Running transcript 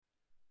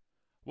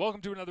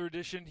Welcome to another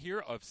edition here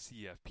of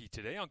CFP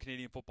Today on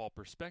Canadian Football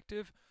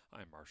Perspective.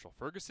 I'm Marshall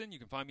Ferguson. You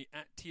can find me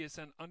at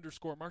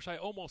TSN_Marsh. I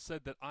almost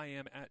said that I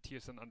am at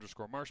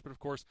TSN_Marsh, but of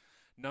course,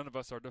 none of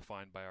us are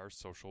defined by our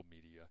social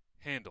media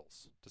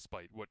handles,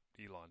 despite what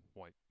Elon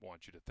might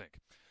want you to think.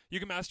 You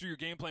can master your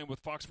game plan with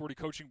Fox 40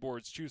 coaching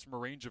boards. Choose from a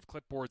range of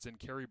clipboards and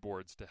carry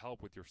boards to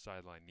help with your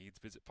sideline needs.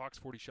 Visit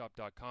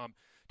fox40shop.com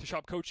to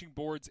shop coaching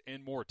boards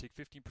and more. Take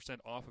 15%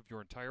 off of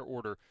your entire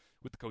order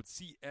with the code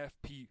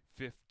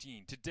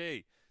CFP15.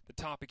 Today, the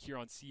topic here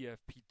on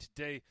CFP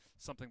Today,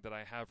 something that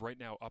I have right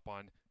now up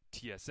on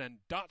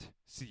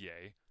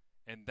tsn.ca,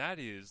 and that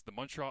is the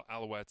Montreal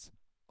Alouettes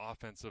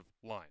offensive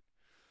line.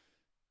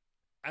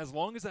 As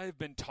long as I have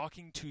been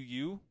talking to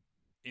you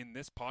in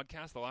this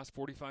podcast, the last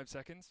 45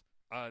 seconds,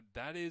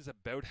 that is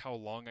about how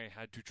long I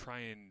had to try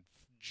and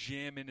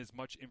jam in as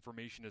much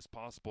information as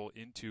possible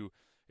into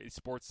a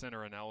Sports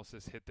Center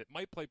analysis hit that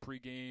might play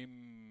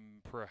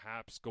pregame,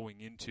 perhaps going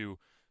into,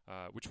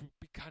 which would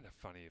be kind of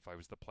funny if I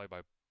was the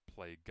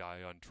play-by-play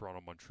guy on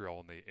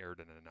Toronto-Montreal and they aired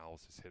an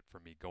analysis hit for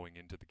me going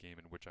into the game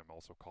in which I'm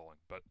also calling.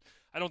 But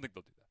I don't think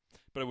they'll do that.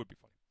 But it would be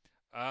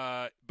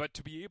funny. But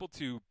to be able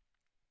to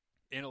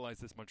analyze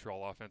this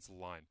Montreal offensive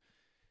line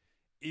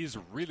is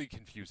really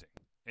confusing.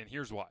 And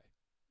here's why.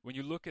 When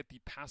you look at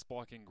the pass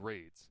blocking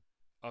grades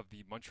of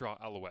the Montreal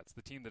Alouettes,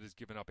 the team that has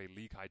given up a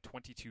league-high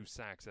 22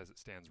 sacks as it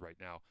stands right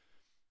now,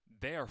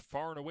 they are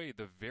far and away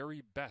the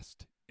very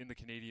best in the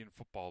Canadian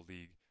Football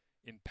League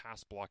in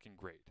pass blocking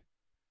grade.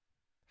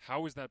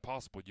 How is that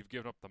possible? You've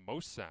given up the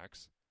most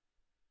sacks,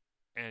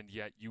 and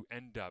yet you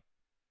end up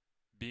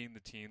being the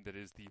team that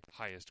is the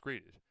highest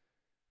graded.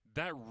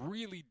 That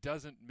really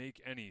doesn't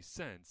make any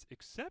sense,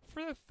 except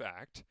for the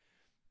fact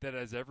that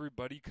as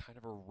everybody kind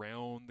of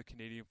around the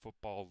Canadian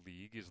Football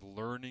League is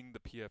learning the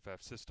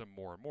PFF system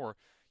more and more,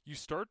 you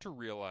start to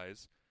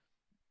realize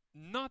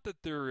not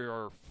that there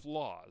are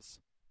flaws,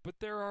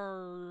 but there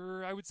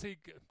are, I would say,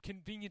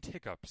 convenient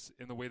hiccups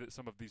in the way that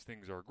some of these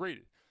things are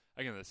graded.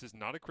 Again, this is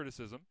not a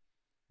criticism.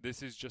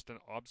 This is just an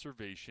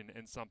observation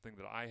and something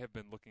that I have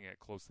been looking at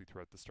closely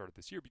throughout the start of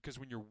this year, because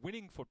when you're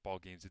winning football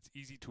games, it's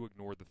easy to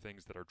ignore the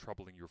things that are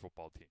troubling your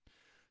football team.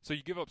 So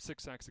you give up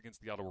 6 sacks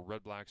against the Ottawa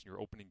Redblacks in your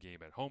opening game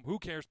at home. Who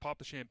cares? Pop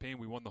the champagne.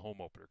 We won the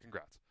home opener.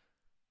 Congrats.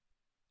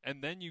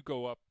 And then you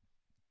go up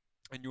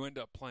and you end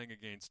up playing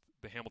against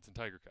the Hamilton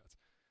Tiger Cats.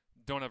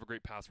 Don't have a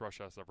great pass rush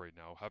as of right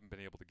now. Haven't been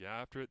able to get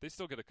after it. They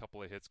still get a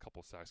couple of hits, couple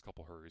of sacks,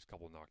 couple of hurries,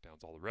 couple of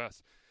knockdowns, all the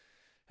rest.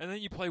 And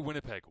then you play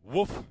Winnipeg.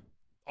 Woof!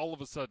 All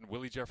of a sudden,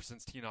 Willie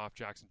Jefferson's teeing off.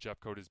 Jackson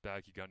Jeffcoat is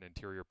back. You got an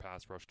interior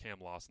pass rush. Cam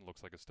Lawson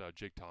looks like a stud.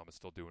 Jake Thomas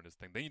still doing his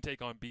thing. Then you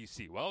take on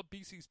BC. Well,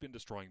 BC's been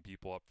destroying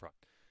people up front.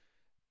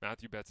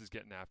 Matthew Betts is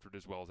getting after it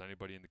as well as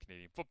anybody in the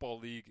Canadian Football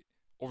League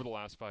over the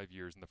last 5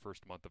 years in the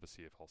first month of a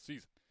CFL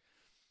season.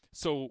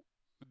 So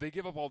they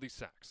give up all these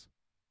sacks,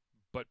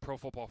 but Pro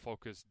Football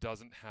Focus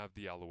doesn't have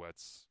the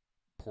Alouettes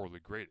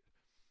poorly graded.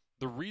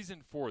 The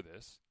reason for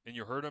this, and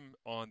you heard him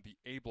on the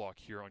A block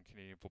here on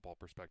Canadian Football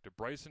Perspective,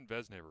 Bryson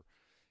Vesnever,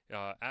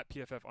 at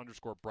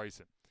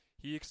PFF_Bryson.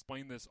 He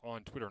explained this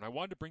on Twitter, and I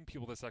wanted to bring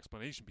people this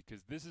explanation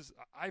because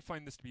I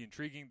find this to be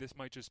intriguing. This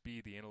might just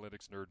be the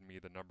analytics nerd in me,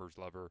 the numbers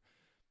lover,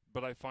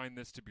 but I find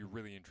this to be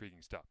really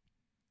intriguing stuff.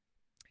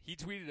 He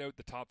tweeted out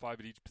the top 5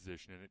 at each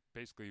position, and it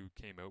basically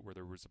came out where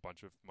there was a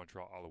bunch of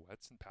Montreal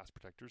Alouettes and pass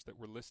protectors that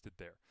were listed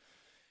there.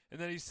 And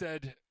then he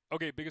said,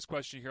 okay, biggest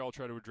question here I'll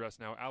try to address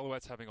now.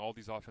 Alouettes having all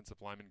these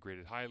offensive linemen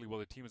graded highly. Well,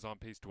 the team is on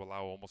pace to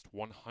allow almost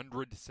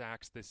 100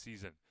 sacks this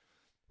season.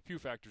 A few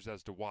factors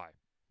as to why.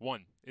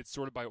 One, it's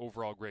sorted by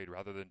overall grade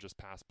rather than just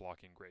pass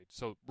blocking grade.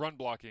 So run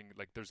blocking,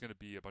 there's going to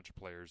be a bunch of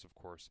players, of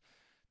course,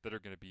 that are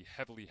going to be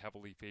heavily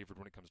favored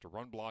when it comes to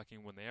run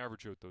blocking. When they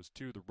average out those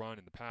two, the run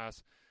and the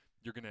pass,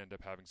 you're going to end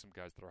up having some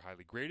guys that are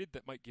highly graded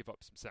that might give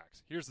up some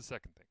sacks. Here's the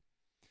second thing.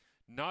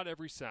 Not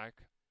every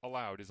sack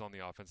allowed is on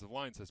the offensive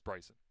line, says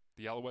Bryson.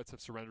 The Alouettes have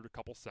surrendered a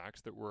couple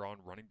sacks that were on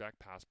running back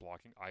pass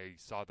blocking. I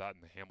saw that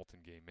in the Hamilton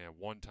game, man.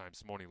 One time,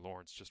 Simone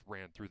Lawrence just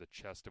ran through the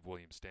chest of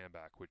William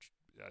Stanback, which,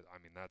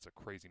 that's a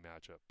crazy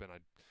matchup. And I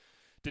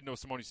didn't know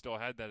Simone still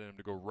had that in him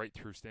to go right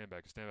through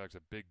Stanback. Stanback's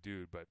a big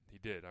dude, but he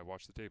did. I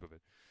watched the tape of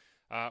it.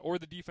 Or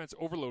the defense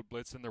overload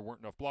blitz, and there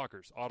weren't enough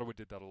blockers. Ottawa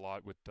did that a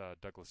lot with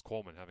Douglas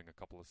Coleman having a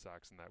couple of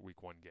sacks in that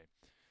Week 1 game.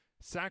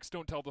 Sacks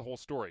don't tell the whole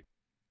story.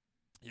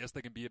 Yes,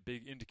 they can be a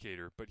big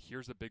indicator, but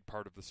here's a big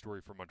part of the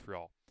story for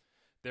Montreal.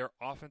 Their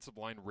offensive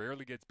line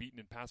rarely gets beaten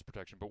in pass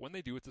protection, but when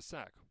they do, it's a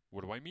sack.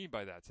 What do I mean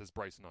by that, says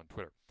Bryson on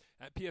Twitter.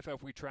 At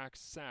PFF, we track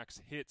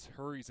sacks, hits,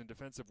 hurries, and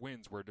defensive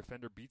wins where a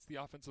defender beats the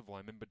offensive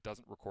lineman but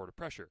doesn't record a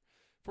pressure.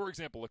 For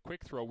example, a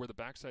quick throw where the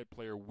backside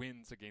player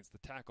wins against the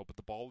tackle, but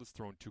the ball is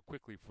thrown too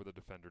quickly for the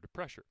defender to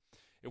pressure.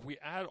 If we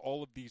add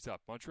all of these up,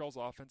 Montreal's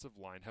offensive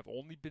line have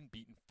only been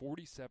beaten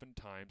 47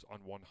 times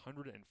on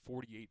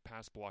 148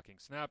 pass blocking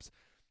snaps.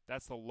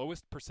 That's the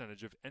lowest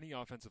percentage of any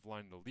offensive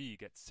line in the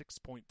league at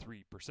 6.3%.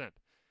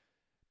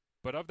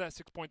 But of that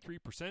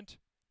 6.3%,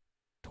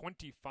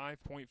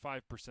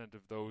 25.5%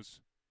 of those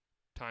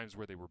times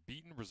where they were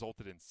beaten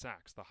resulted in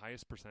sacks, the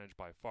highest percentage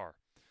by far.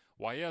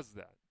 Why is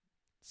that?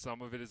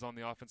 Some of it is on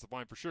the offensive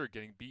line for sure,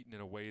 getting beaten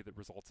in a way that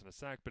results in a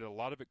sack, but a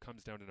lot of it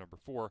comes down to number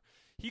 4.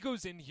 He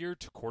goes in here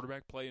to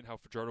quarterback play and how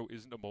Fajardo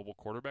isn't a mobile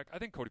quarterback. I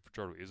think Cody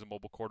Fajardo is a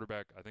mobile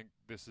quarterback. I think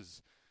this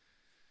is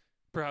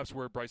perhaps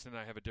where Bryson and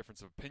I have a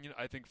difference of opinion.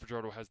 I think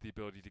Fajardo has the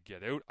ability to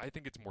get out. I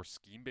think it's more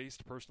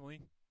scheme-based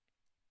personally.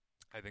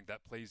 I think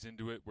that plays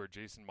into it where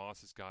Jason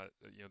Moss has got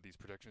these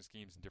protection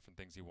schemes and different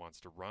things he wants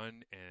to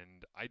run,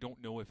 and I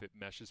don't know if it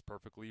meshes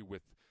perfectly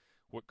with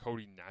what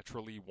Cody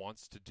naturally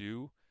wants to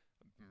do.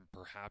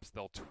 Perhaps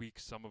they'll tweak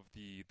some of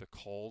the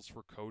calls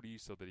for Cody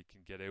so that he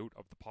can get out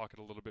of the pocket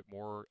a little bit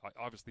more.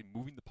 Obviously,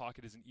 moving the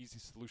pocket is an easy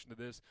solution to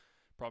this.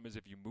 Problem is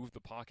if you move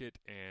the pocket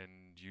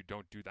and you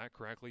don't do that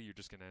correctly, you're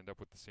just going to end up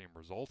with the same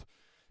result.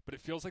 But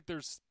it feels like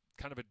there's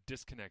kind of a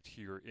disconnect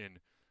here in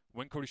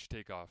when Cody should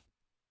take off,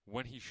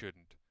 when he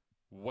shouldn't,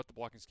 what the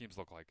blocking schemes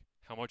look like,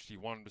 how much do you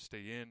want him to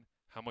stay in,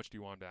 how much do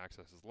you want him to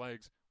access his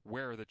legs,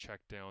 where are the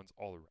check downs,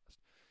 all the rest.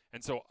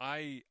 And so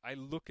I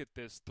look at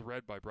this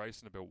thread by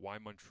Bryson about why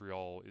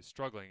Montreal is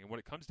struggling, and what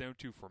it comes down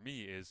to for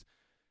me is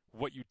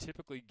what you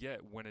typically get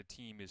when a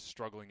team is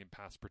struggling in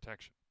pass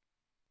protection.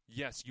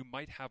 Yes, you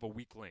might have a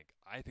weak link.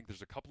 I think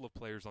there's a couple of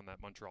players on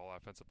that Montreal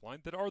offensive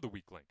line that are the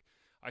weak link.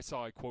 I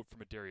saw a quote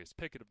from Darius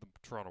Pickett of the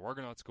Toronto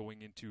Argonauts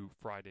going into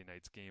Friday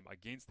night's game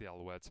against the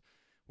Alouettes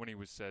when he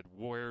was said,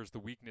 where's the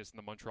weakness in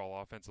the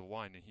Montreal offensive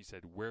line? And he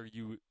said, where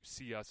you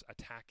see us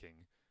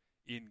attacking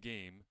in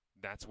game,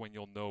 that's when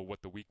you'll know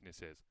what the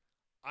weakness is.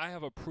 I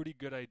have a pretty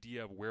good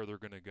idea of where they're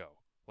going to go.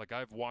 Like,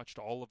 I've watched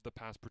all of the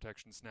pass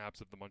protection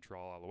snaps of the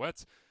Montreal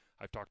Alouettes.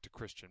 I've talked to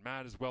Christian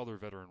Matt as well, their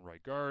veteran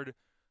right guard.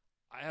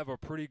 I have a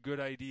pretty good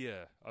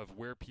idea of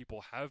where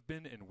people have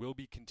been and will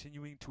be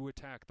continuing to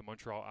attack the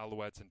Montreal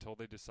Alouettes until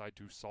they decide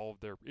to solve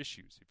their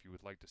issues. If you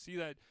would like to see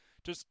that,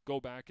 just go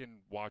back and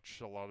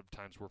watch a lot of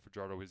times where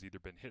Fajardo has either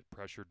been hit,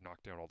 pressured,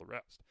 knocked down, all the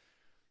rest.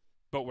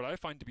 But what I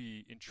find to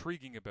be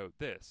intriguing about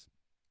this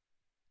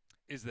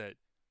is that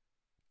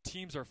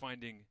teams are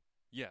finding,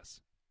 yes,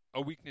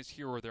 a weakness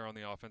here or there on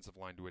the offensive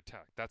line to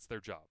attack. That's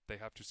their job. They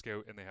have to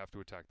scout and they have to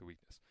attack the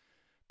weakness.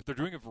 But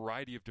they're doing a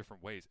variety of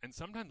different ways, and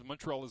sometimes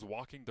Montreal is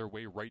walking their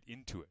way right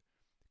into it.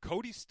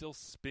 Cody still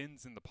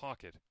spins in the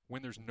pocket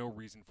when there's no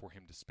reason for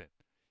him to spin.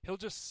 He'll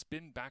just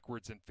spin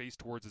backwards and face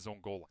towards his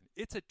own goal line.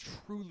 It's a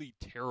truly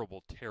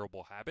terrible,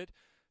 terrible habit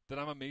that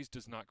I'm amazed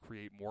does not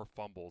create more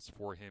fumbles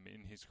for him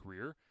in his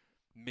career.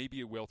 Maybe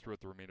it will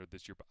throughout the remainder of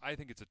this year, but I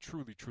think it's a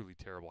truly, truly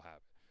terrible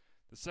habit.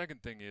 The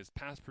second thing is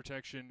pass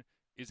protection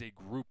is a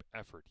group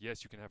effort.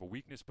 Yes, you can have a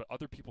weakness, but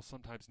other people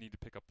sometimes need to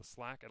pick up the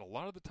slack, and a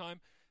lot of the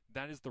time,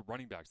 that is the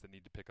running backs that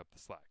need to pick up the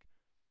slack.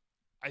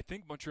 I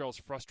think Montreal is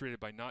frustrated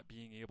by not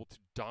being able to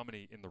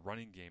dominate in the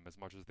running game as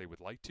much as they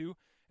would like to,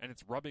 and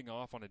it's rubbing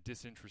off on a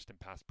disinterest in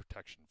pass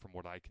protection from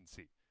what I can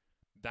see.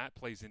 That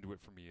plays into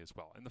it for me as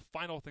well. And the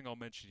final thing I'll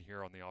mention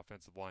here on the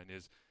offensive line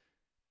is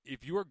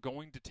if you are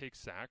going to take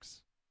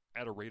sacks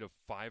at a rate of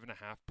 5.5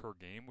 per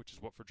game, which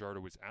is what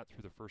Fajardo was at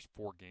through the first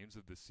 4 games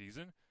of this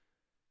season,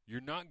 you're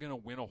not going to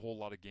win a whole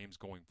lot of games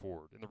going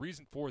forward. And the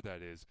reason for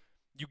that is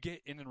you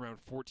get in and around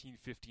 14,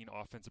 15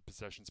 offensive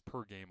possessions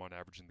per game on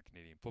average in the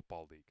Canadian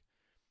Football League.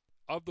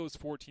 Of those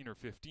 14 or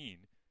 15,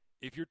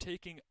 if you're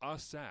taking a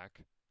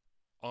sack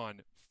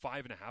on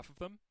 5.5 of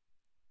them,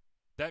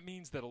 that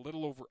means that a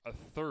little over a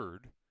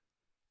third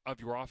of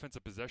your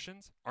offensive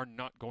possessions are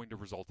not going to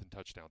result in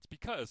touchdowns.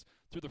 Because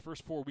through the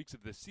first 4 weeks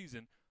of this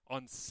season,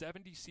 on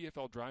 70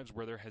 CFL drives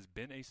where there has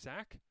been a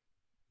sack,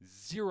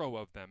 0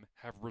 of them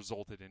have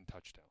resulted in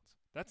touchdowns.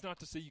 That's not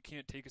to say you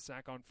can't take a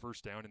sack on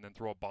first down and then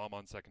throw a bomb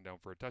on second down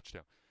for a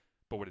touchdown.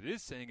 But what it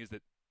is saying is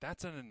that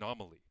that's an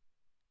anomaly.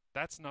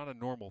 That's not a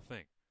normal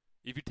thing.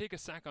 If you take a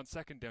sack on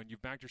second down,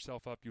 you've backed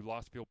yourself up, you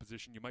lost field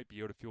position, you might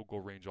be out of field goal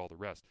range, all the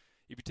rest.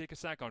 If you take a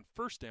sack on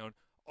first down,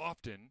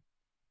 often,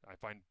 I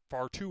find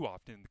far too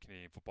often in the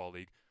Canadian Football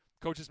League,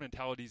 coaches'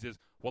 mentalities is,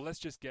 well, let's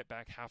just get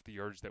back half the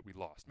yardage that we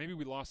lost. Maybe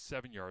we lost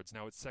 7 yards,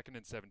 now it's 2nd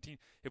and 17.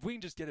 If we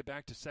can just get it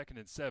back to 2nd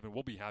and 7,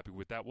 we'll be happy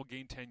with that. We'll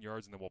gain 10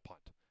 yards and then we'll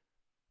punt.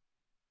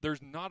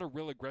 There's not a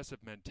real aggressive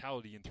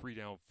mentality in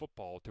 3-down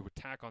football to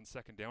attack on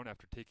second down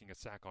after taking a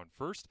sack on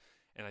first,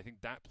 and I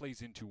think that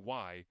plays into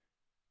why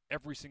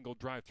every single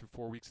drive through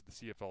 4 weeks of the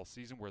CFL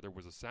season where there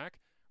was a sack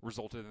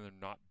resulted in there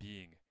not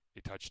being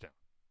a touchdown.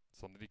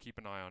 Something to keep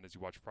an eye on as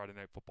you watch Friday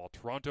Night Football.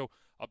 Toronto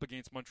up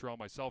against Montreal,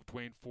 myself,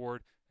 Dwayne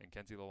Ford, and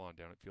Kenzie Lalonde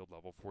down at field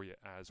level for you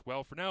as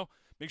well. For now,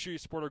 make sure you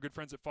support our good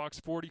friends at Fox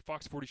 40.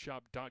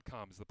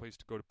 Fox40shop.com is the place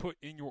to go to put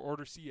in your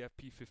order.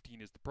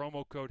 CFP15 is the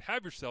promo code.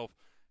 Have yourself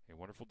a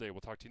wonderful day.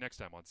 We'll talk to you next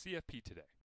time on CFP Today.